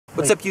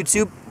What's up,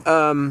 YouTube?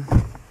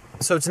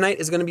 So tonight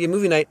is going to be a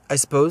movie night, I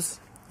suppose.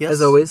 Yes.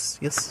 As always.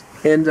 Yes.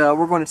 And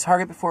we're going to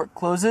Target before it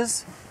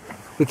closes.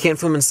 We can't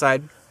film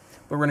inside.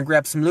 But we're going to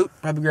grab some loot,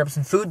 probably grab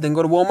some food, then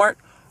go to Walmart.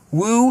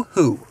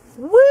 Woo-hoo.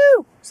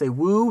 Woo! Say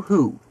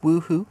woo-hoo.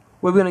 Woo-hoo.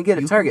 What are we going to get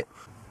at Target?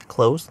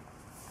 Clothes.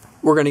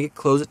 We're going to get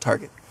clothes at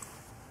Target.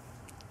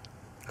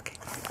 Okay.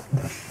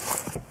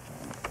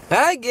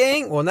 Hi,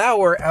 gang. Well, now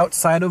we're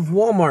outside of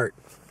Walmart.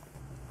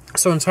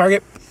 So in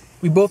Target,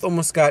 we both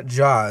almost got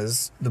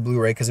Jaws, the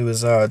Blu-ray, because it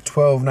was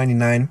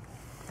 $12.99.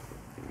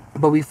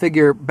 But we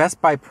figure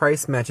Best Buy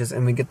price matches,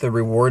 and we get the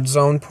reward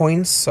zone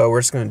points, so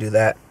we're just going to do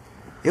that.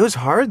 It was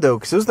hard, though,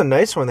 because it was the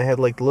nice one. They had,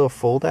 like, the little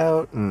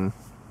fold-out. And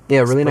yeah,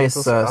 really nice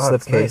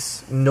slip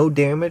case. Nice. No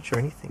damage or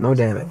anything. No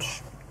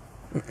damage.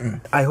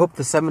 I hope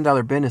the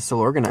 $7 bin is still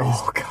organized.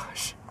 Oh,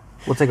 gosh.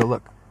 We'll take a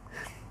look.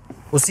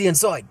 We'll see you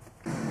inside.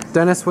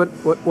 Dennis, what?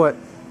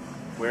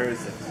 Where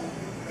is it?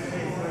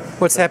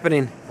 What's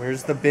happening?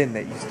 Where's the bin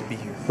that used to be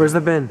here? Where's the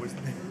bin? Where's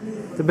the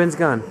bin? The bin's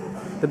gone.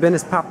 The bin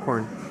is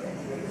popcorn.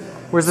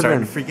 Where's the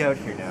Starting bin? to freak out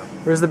here now.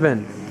 Where's the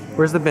bin?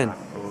 Where's the bin?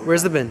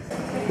 Where's the bin?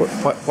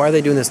 Why are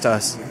they doing this to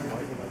us?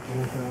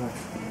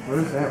 What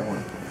is that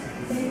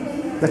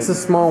one? That's the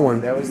small one.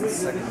 That was the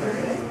second.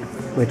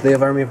 Wait, do they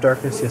have Army of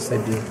Darkness? Yes,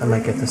 they do. I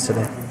might get this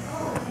today.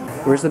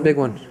 Where's the big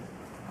one?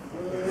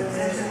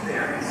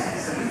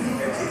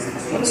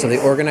 So they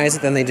organize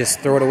it, then they just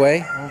throw it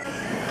away?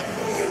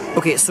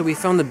 Okay, so we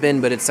found the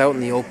bin, but it's out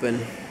in the open.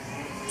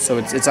 So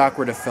it's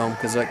awkward to film,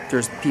 because like,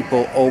 there's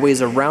people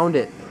always around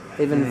it.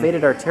 They've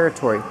invaded our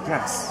territory.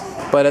 Yes.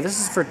 But this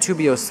is for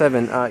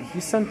 2B07. He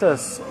sent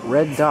us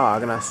Red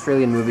Dog, an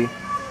Australian movie.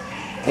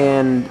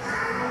 And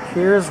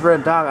here's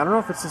Red Dog. I don't know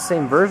if it's the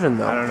same version,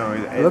 though. I don't know.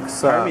 It looks,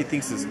 part of me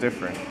thinks it's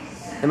different.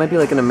 It might be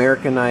like an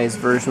Americanized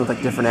version with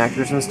like different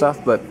actors and stuff,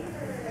 but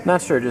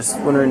not sure. Just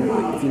wondering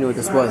if you knew what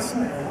this was.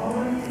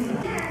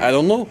 I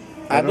don't know.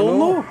 I don't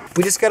know.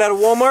 We just got out of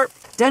Walmart.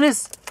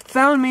 Dennis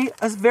found me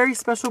a very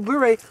special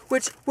Blu-ray,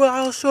 which, well,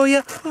 I'll show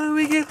you when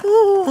we get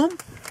home.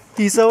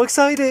 He's so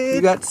excited.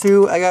 You got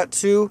two, I got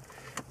two,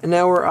 and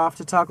now we're off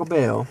to Taco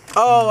Bell.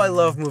 Oh, I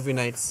love movie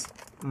nights.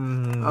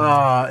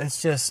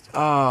 It's just, What's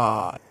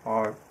up,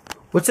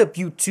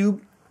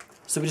 YouTube?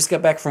 So we just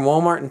got back from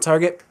Walmart and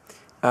Target.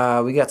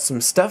 We got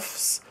some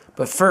stuffs,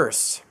 but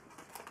first,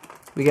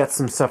 we got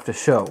some stuff to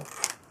show.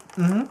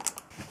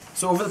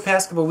 So over the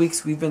past couple of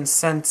weeks, we've been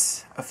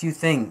sent a few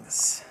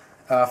things.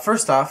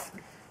 First off,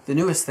 the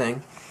newest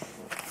thing.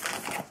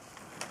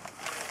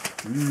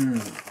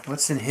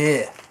 What's in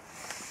here?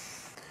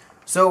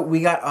 So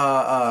we got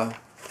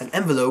an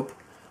envelope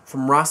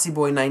from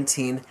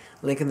RossiBoy19,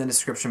 link in the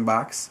description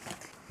box.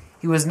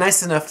 He was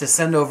nice enough to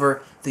send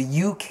over the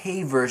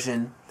UK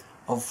version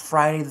of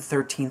Friday the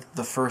 13th,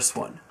 the first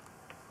one.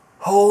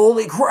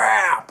 Holy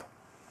crap!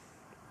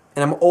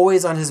 And I'm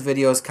always on his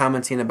videos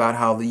commenting about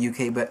how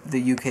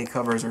the UK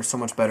covers are so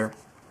much better.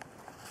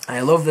 And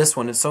I love this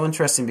one. It's so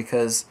interesting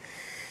because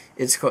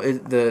it's called,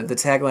 the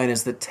tagline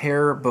is "The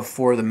Terror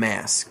Before the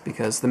Mask,"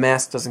 because the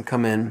mask doesn't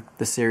come in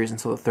the series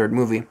until the third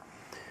movie,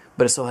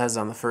 but it still has it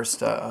on the first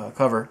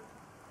cover.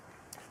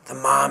 The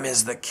mom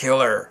is the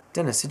killer.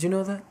 Dennis, did you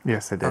know that?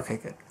 Yes, I did. Okay,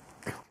 good.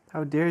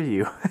 How dare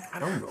you? I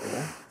don't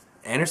know.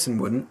 Anderson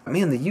wouldn't. I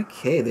mean, in the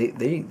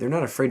UK, they're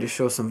not afraid to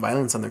show some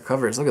violence on their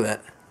covers. Look at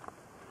that.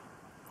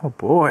 Oh,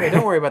 boy. Hey,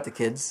 don't worry about the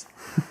kids.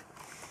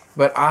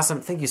 But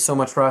awesome. Thank you so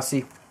much,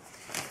 Rossi.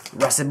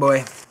 Russet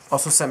Boy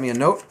also sent me a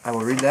note. I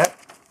will read that.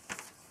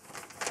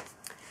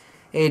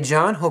 Hey,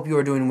 John. Hope you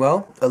are doing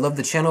well. I love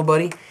the channel,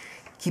 buddy.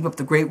 Keep up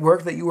the great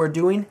work that you are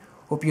doing.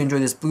 Hope you enjoy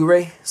this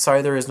Blu-ray.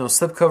 Sorry there is no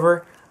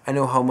slipcover. I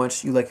know how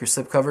much you like your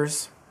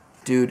slipcovers.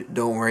 Dude,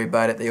 don't worry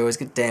about it. They always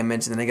get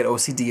damaged and then I get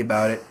OCD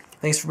about it.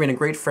 Thanks for being a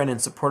great friend and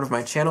support of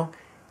my channel.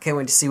 Can't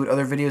wait to see what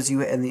other videos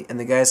you and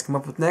the guys come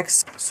up with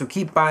next. So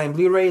keep buying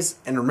Blu-rays,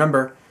 and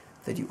remember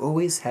that you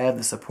always have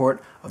the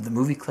support of the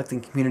movie collecting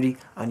community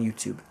on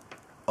YouTube.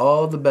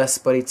 All the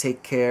best, buddy.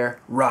 Take care.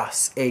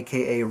 Ross,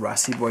 a.k.a.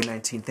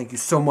 RossiBoy19. Thank you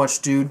so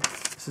much, dude.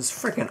 This is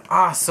freaking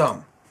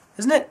awesome.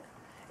 Isn't it?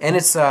 And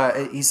it's,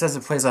 he says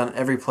it plays on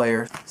every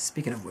player.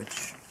 Speaking of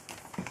which,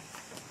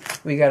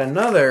 we got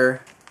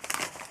another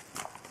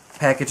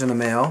package in the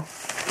mail.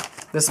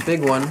 This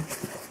big one.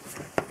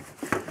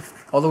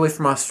 All the way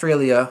from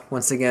Australia,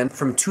 once again,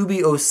 from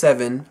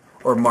 2B07,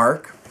 or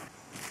Mark.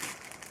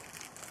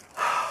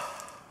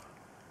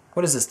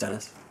 What is this,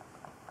 Dennis?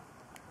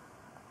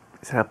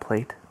 Is that a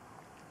plate?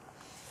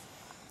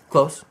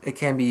 Close. It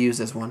can be used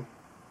as one.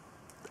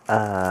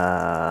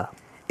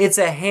 It's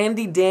a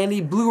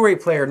handy-dandy Blu-ray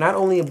player. Not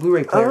only a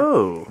Blu-ray player.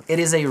 Oh. It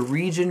is a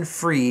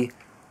region-free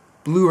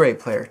Blu-ray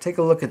player. Take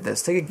a look at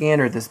this. Take a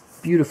gander at this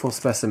beautiful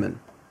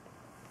specimen.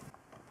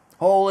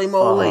 Holy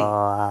moly.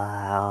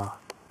 Wow.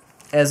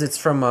 As it's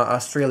from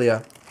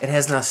Australia. It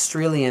has an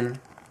Australian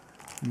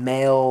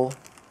male,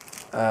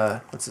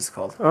 what's this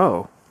called?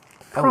 Oh,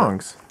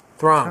 thongs.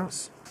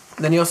 Thongs.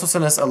 Then he also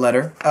sent us a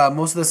letter.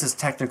 Most of this is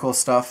technical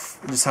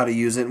stuff, just how to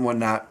use it and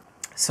whatnot.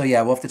 So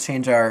yeah, we'll have to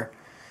change our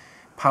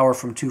power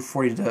from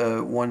 240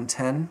 to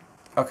 110.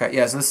 Okay,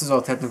 yeah, so this is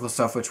all technical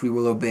stuff which we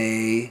will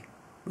obey.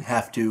 We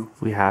have to.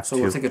 We have so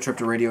to. We'll take a trip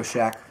to Radio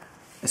Shack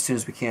as soon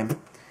as we can.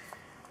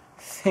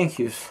 Thank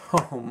you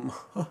so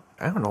much.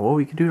 I don't know what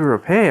we could do to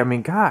repay. I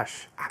mean,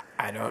 gosh.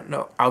 I don't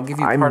know. I'll give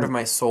you part of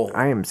my soul.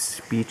 I am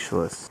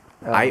speechless.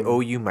 I owe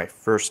you my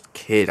first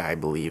kid, I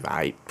believe.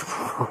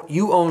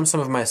 You own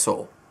some of my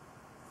soul.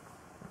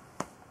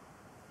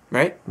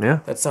 Right?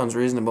 Yeah. That sounds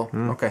reasonable.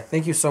 Okay.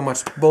 Thank you so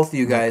much, both of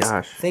you guys.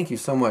 Gosh. Thank you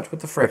so much.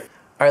 What the frick?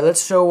 All right,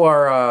 let's show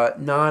our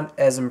not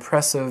as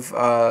impressive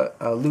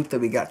loot that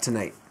we got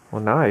tonight.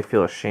 Well, now I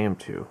feel ashamed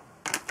to.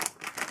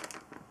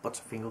 Lots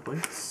of finger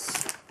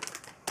bites.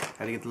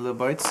 How to get the little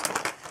bites?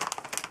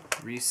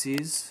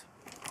 Reese's.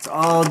 It's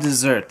all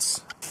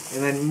desserts.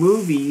 And then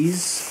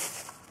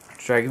movies.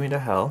 Dragging Me to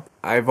Hell.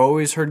 I've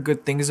always heard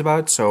good things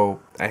about,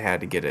 so I had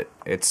to get it.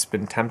 It's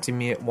been tempting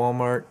me at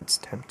Walmart. It's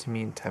tempting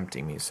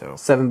me, so.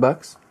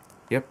 $7?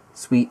 Yep.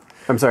 Sweet.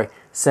 I'm sorry,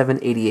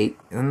 $7.88.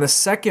 And then the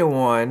second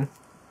one,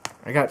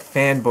 I got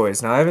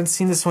Fanboys. Now, I haven't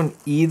seen this one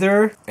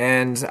either,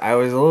 and I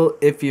was a little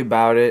iffy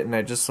about it, and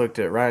I just looked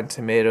at Rotten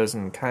Tomatoes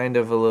and kind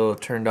of a little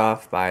turned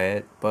off by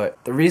it.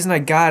 But the reason I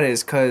got it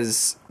is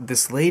because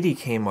this lady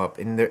came up,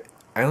 and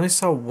I only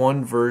saw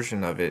one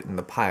version of it in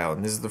the pile,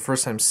 and this is the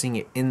first time seeing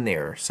it in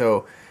there.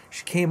 So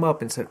she came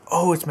up and said,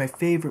 "Oh, it's my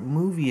favorite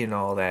movie," and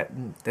all that.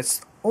 And that's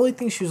the only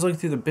thing she was looking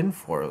through the bin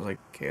for. I was like,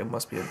 okay, it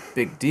must be a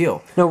big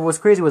deal. No, what's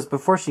crazy was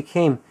before she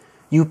came,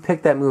 you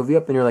picked that movie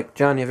up, and you're like,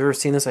 "John, have you ever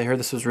seen this? I heard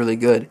this was really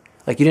good."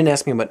 Like, you didn't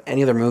ask me about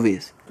any other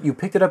movies. You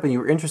picked it up and you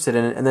were interested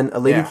in it, and then a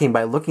lady came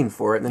by looking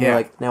for it, and then you're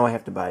like, now I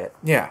have to buy it.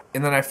 Yeah,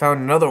 and then I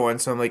found another one,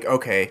 so I'm like,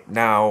 okay,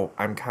 now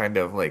I'm kind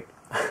of like,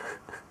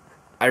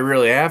 I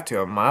really have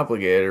to. I'm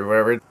obligated or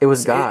whatever. It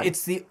was God.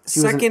 It's the She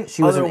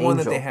was other an one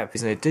that angel. they have.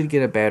 And it did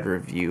get a bad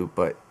review,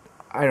 but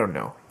I don't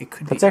know. It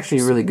could be. That's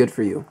actually really good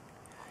for you.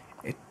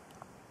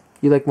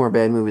 You like more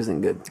bad movies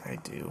than good. I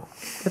do.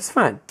 It's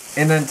fine.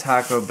 And then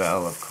Taco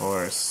Bell, of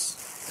course.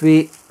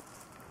 Sweet.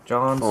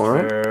 John's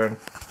Alright. turn.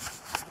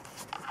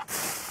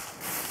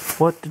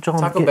 What did John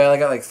Taco get? Bell, I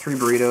got like 3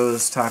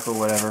 burritos, taco,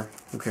 whatever.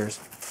 Who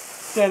cares?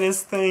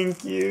 Dennis,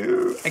 thank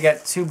you. I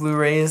got 2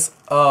 Blu-rays.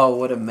 Oh,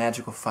 what a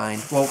magical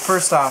find. Well,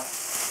 first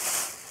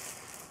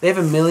off, they have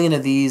a million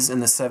of these in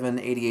the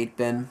 788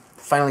 bin.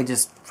 Finally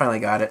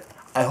got it.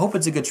 I hope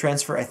it's a good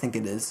transfer. I think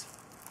it is.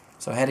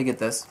 So I had to get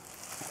this.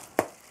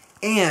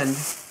 And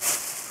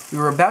we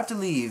were about to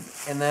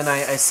leave, and then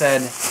I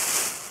said,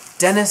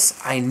 Dennis,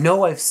 I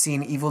know I've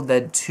seen Evil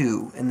Dead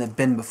 2 in the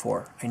bin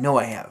before. I know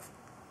I have.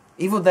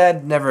 Evil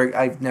Dead,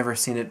 I've never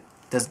seen it.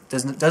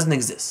 Doesn't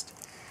exist.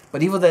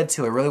 But Evil Dead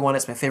 2, I really want it.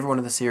 It's my favorite one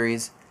of the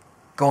series.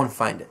 Go and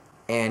find it.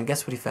 And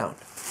guess what he found?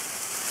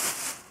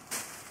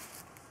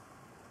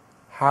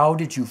 How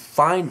did you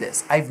find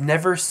this? I've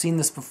never seen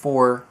this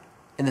before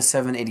in the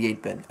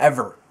 788 bin.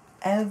 Ever.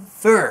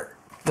 Ever.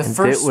 The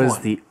first one. It was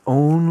the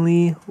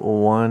only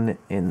one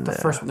in there.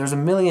 The first one. There's a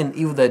million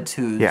Evil Dead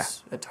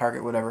 2s at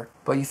Target, whatever.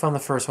 But you found the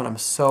first one. I'm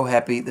so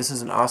happy. This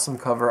is an awesome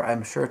cover.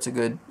 I'm sure it's a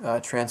good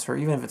transfer.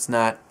 Even if it's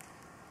not,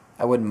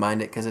 I wouldn't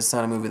mind it because it's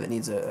not a movie that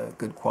needs a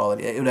good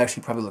quality. It would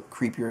actually probably look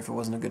creepier if it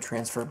wasn't a good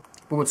transfer.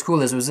 But what's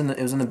cool is it was in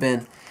the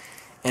bin,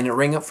 and it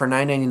rang up for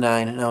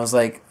 $9.99, and I was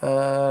like,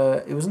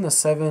 it was in the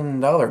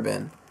 $7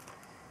 bin.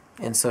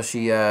 And so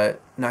she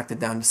knocked it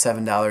down to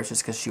 $7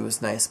 just because she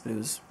was nice, but it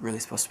was really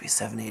supposed to be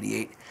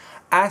 $7.88.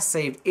 I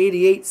saved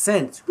 88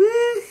 cents.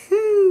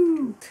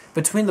 Woohoo!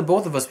 Between the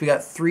both of us, we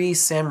got 3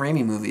 Sam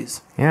Raimi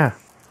movies. Yeah.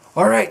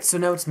 All right, so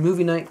now it's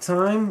movie night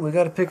time. We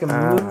got to pick a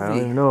movie. I don't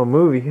even know a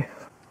movie.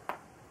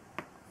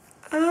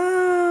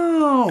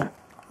 Oh!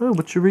 Oh,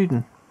 what you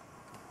reading?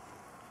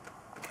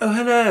 Oh,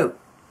 hello.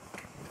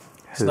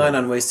 Tonight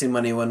on Wasting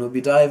Money One, we'll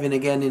be diving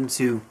again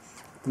into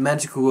the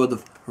magical world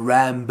of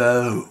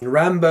Rambo.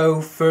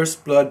 Rambo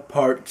First Blood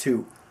Part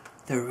 2.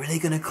 They're really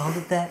going to call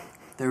it that?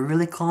 They're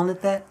really calling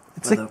it that?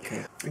 It's well,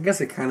 okay. I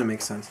guess it kind of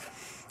makes sense.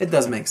 It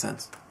does make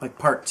sense. Like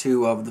Part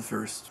 2 of the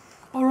first.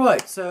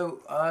 Alright, so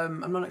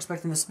I'm not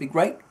expecting this to be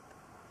great.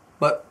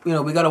 But, you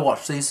know, we got to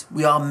watch these.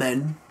 We are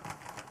men.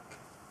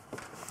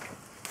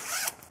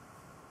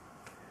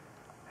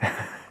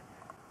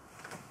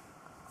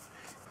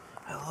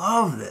 I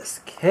love this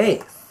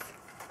case.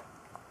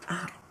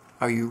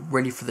 Are you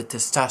ready for the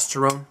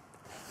testosterone?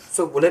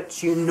 So we'll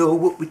let you know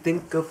what we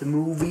think of the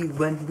movie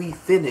when we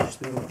finish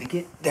the movie.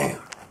 Get down.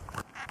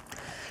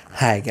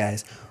 Hi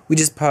guys. We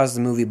just paused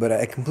the movie, but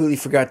I completely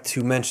forgot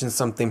to mention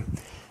something.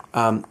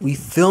 We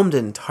filmed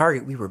in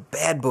Target. We were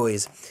bad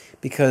boys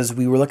because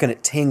we were looking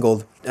at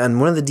Tangled. On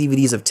one of the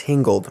DVDs of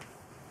Tangled,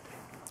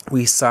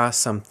 we saw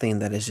something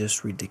that is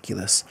just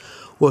ridiculous.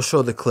 We'll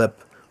show the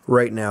clip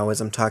right now as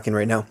I'm talking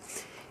right now.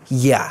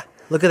 Yeah,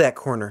 look at that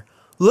corner.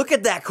 Look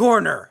at that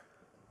corner!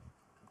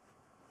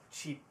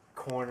 Cheap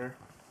corner.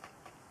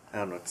 I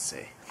don't know what to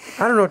say.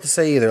 I don't know what to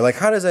say either. Like,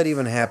 how does that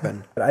even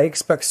happen? I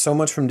expect so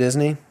much from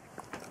Disney.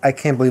 I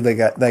can't believe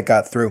that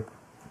got through.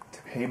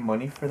 To pay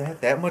money for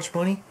that? That much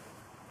money?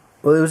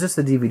 Well, it was just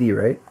a DVD,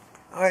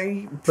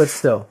 right? But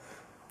still.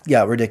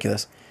 Yeah,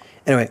 ridiculous.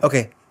 Anyway,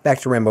 okay, back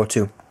to Rambo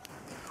 2.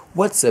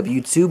 What's up,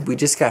 YouTube? We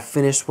just got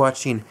finished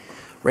watching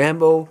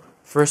Rambo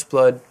First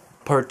Blood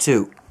Part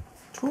 2.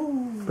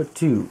 Part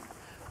 2.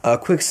 A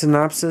quick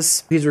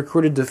synopsis. He's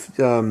recruited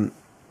to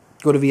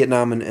go to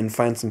Vietnam and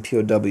find some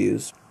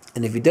POWs.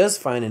 And if he does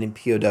find any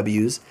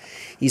POWs,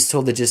 he's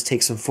told to just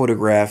take some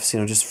photographs,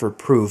 just for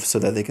proof, so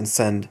that they can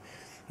send,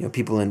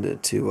 people in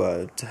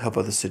to help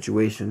out the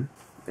situation.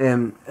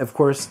 And of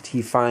course,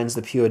 he finds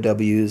the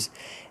POWs,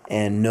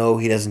 and no,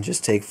 he doesn't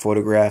just take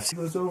photographs. He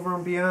goes over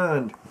and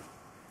beyond.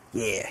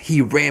 Yeah,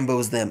 he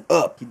Rambos them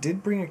up. He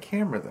did bring a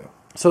camera, though.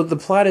 So the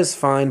plot is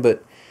fine,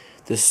 but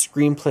the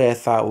screenplay I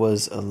thought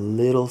was a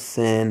little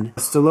thin.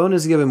 Stallone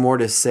is given more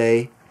to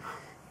say,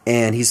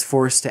 and he's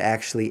forced to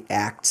actually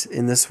act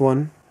in this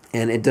one,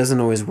 and it doesn't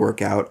always work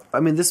out.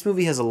 I mean, this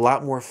movie has a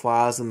lot more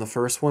flaws than the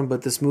first one,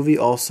 but this movie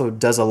also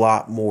does a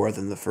lot more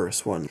than the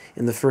first one.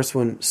 In the first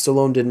one,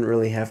 Stallone didn't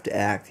really have to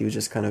act. He was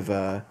just kind of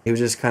out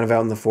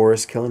in the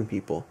forest killing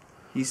people.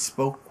 He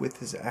spoke with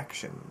his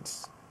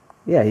actions.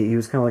 Yeah, he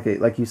was kind of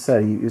like you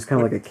said, he was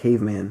kind of like a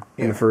caveman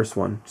in the first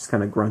one. Just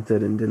kind of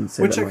grunted and didn't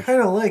say that much. Which I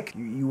kind of like.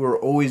 You were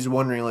always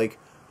wondering, like,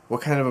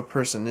 what kind of a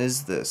person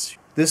is this?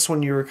 This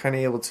one you were kind of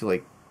able to,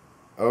 like,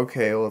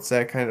 okay, well, it's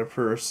that kind of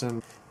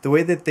person. The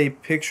way that they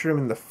picture him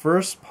in the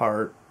first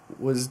part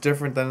was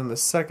different than in the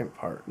second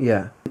part.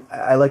 Yeah.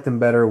 I liked him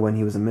better when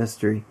he was a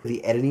mystery.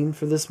 The editing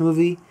for this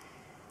movie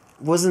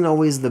wasn't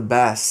always the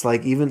best.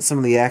 Like, even some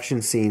of the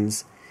action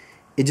scenes,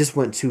 it just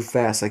went too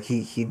fast. Like,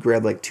 he'd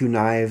grab, like, 2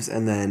 knives,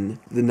 and then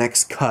the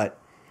next cut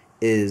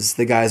is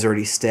the guy's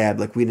already stabbed.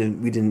 Like, we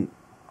didn't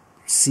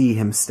see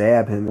him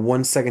stab him.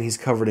 1 second he's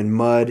covered in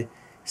mud,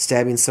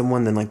 stabbing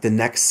someone, then, like, the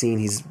next scene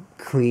he's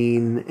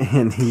clean,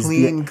 and he's...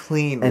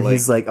 Clean. And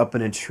he's, like, up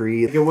in a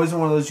tree. Like, it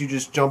wasn't one of those you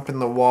just jump in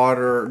the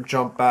water,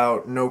 jump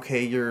out, and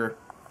okay, you're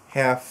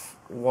half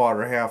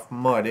water, half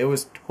mud. It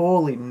was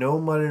totally no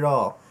mud at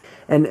all.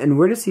 And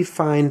where does he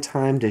find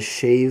time to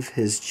shave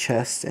his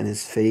chest and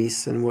his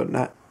face and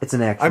whatnot? It's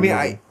an action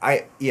movie.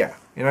 Yeah,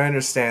 and I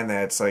understand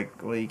that. It's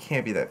like, well, you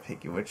can't be that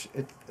picky,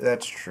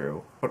 that's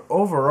true. But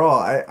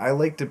overall, I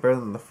liked it better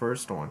than the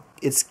first one.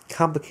 It's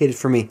complicated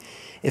for me.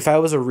 If I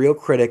was a real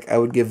critic, I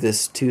would give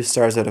this 2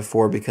 stars out of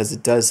 4 because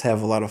it does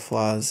have a lot of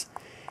flaws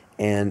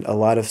and a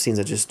lot of scenes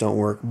that just don't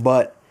work.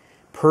 But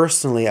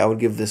personally, I would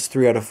give this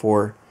 3 out of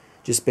 4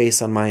 just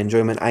based on my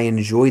enjoyment. I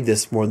enjoyed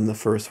this more than the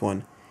first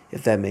one,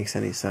 if that makes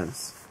any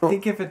sense. I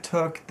think if it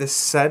took the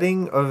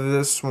setting of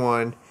this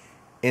one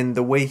and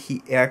the way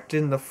he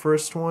acted in the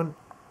first one,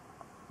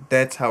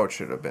 that's how it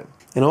should have been.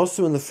 And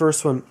also in the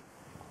first one,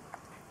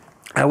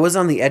 I was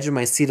on the edge of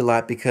my seat a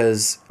lot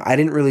because I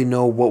didn't really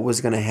know what was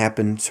going to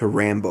happen to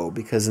Rambo,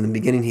 because in the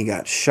beginning he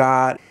got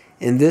shot.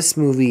 In this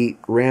movie,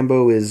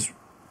 Rambo is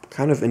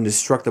kind of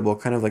indestructible,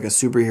 kind of like a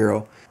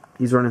superhero.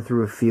 He's running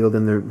through a field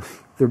and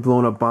they're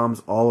blowing up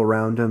bombs all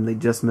around him. They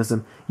just miss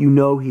him. You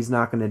know he's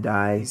not going to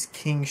die. He's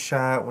king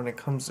shot when it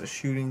comes to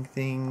shooting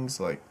things.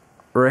 Like,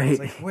 right. It's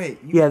like, wait,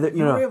 you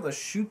were able to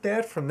shoot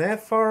that from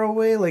that far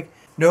away? Like,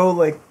 no,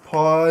 like,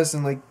 pause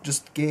and, like,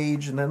 just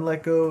gauge and then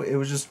let go. It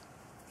was just,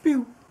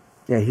 pew.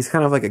 Yeah, he's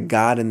kind of like a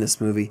god in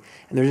this movie.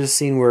 And there's a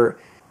scene where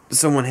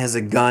someone has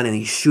a gun and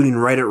he's shooting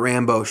right at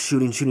Rambo,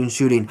 shooting.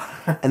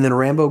 And then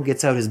Rambo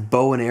gets out his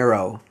bow and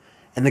arrow,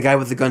 and the guy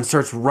with the gun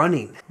starts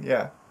running.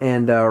 Yeah.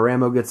 And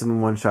Rambo gets him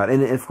in 1 shot.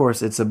 And, of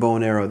course, it's a bow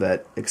and arrow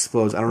that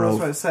explodes. I don't know. That's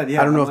what I said,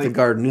 yeah. I don't know if the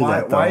guard knew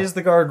that, though. Why is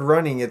the guard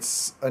running?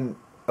 It's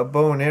a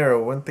bow and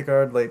arrow. Wouldn't the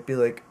guard, like, be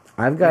like,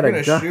 I've got a gun.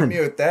 You're going to shoot me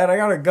with that? I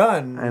got a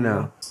gun. I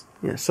know.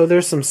 Yeah, so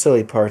there's some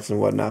silly parts and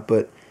whatnot,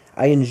 but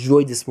I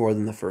enjoyed this more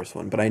than the first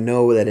one. But I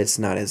know that it's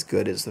not as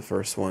good as the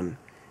first one,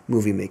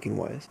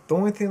 movie-making-wise. The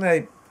only thing that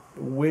I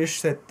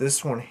wish that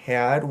this one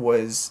had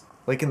was,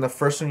 like, in the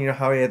first one, you know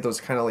how he had those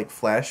kind of, like,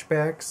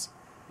 flashbacks?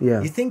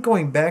 Yeah. You think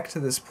going back to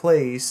this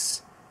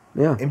place...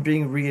 Yeah. And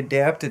being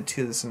readapted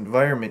to this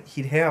environment,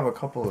 he'd have a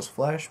couple of those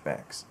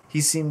flashbacks. He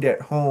seemed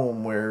at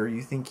home where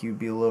you think you'd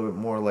be a little bit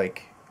more,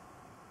 like,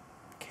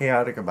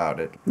 chaotic about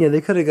it. Yeah, they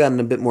could have gotten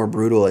a bit more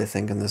brutal, I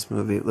think, in this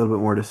movie. A little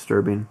bit more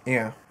disturbing.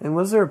 Yeah. And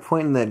was there a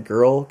point in that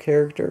girl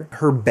character?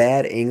 Her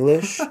bad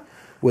English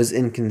was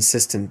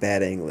inconsistent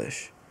bad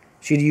English.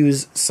 She'd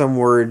use some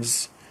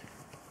words,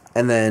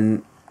 and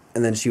then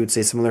she would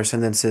say some other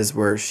sentences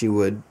where she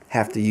would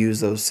have to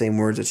use those same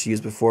words that she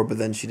used before, but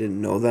then she didn't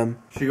know them.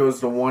 She goes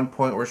to one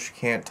point where she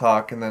can't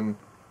talk, and then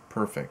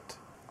perfect.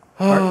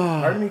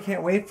 Part of me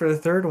can't wait for the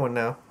third one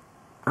now.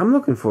 I'm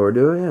looking forward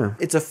to it, yeah.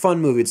 It's a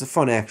fun movie. It's a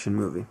fun action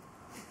movie.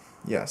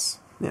 Yes.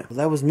 Yeah. Well,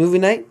 that was movie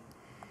night.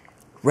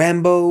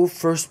 Rambo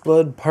First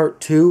Blood Part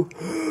 2.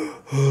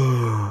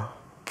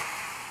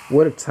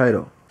 What a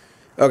title.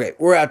 Okay,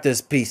 we're out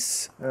this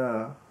piece.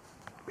 Good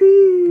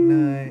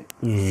night.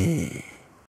 Yeah.